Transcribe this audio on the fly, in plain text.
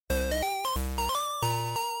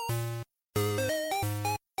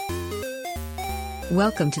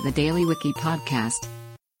Welcome to the Daily Wiki podcast,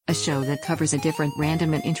 a show that covers a different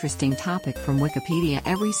random and interesting topic from Wikipedia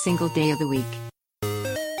every single day of the week.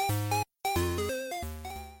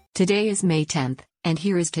 Today is May 10th, and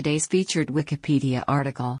here is today's featured Wikipedia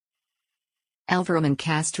article. Elverum and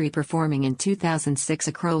Castry performing in 2006.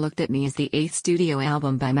 A Crow Looked at Me is the 8th studio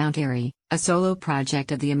album by Mount Airy, a solo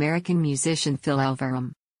project of the American musician Phil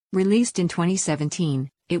Elverum. Released in 2017,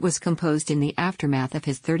 it was composed in the aftermath of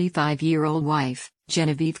his 35-year-old wife,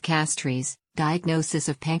 Genevieve Castry's, diagnosis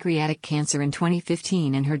of pancreatic cancer in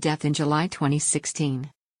 2015 and her death in July 2016.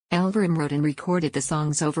 Elverum wrote and recorded the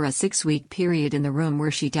songs over a 6-week period in the room where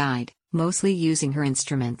she died, mostly using her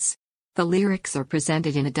instruments. The lyrics are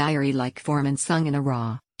presented in a diary-like form and sung in a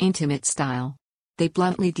raw, intimate style. They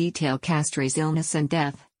bluntly detail Castry's illness and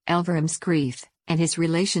death, Elverum's grief, and his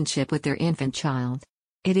relationship with their infant child.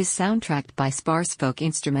 It is soundtracked by sparse folk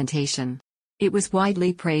instrumentation. It was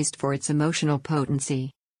widely praised for its emotional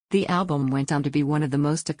potency. The album went on to be one of the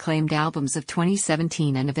most acclaimed albums of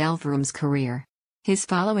 2017 and of Elverum's career. His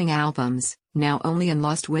following albums, Now Only and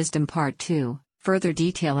Lost Wisdom Part 2, further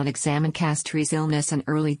detail and examine Castry's illness and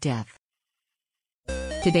early death.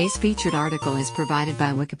 Today's featured article is provided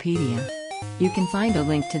by Wikipedia. You can find a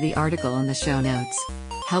link to the article in the show notes.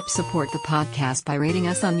 Help support the podcast by rating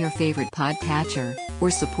us on your favorite podcatcher, or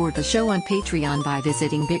support the show on Patreon by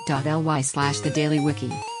visiting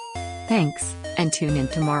bit.ly/thedailywiki. Thanks, and tune in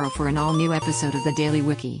tomorrow for an all-new episode of the Daily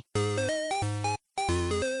Wiki.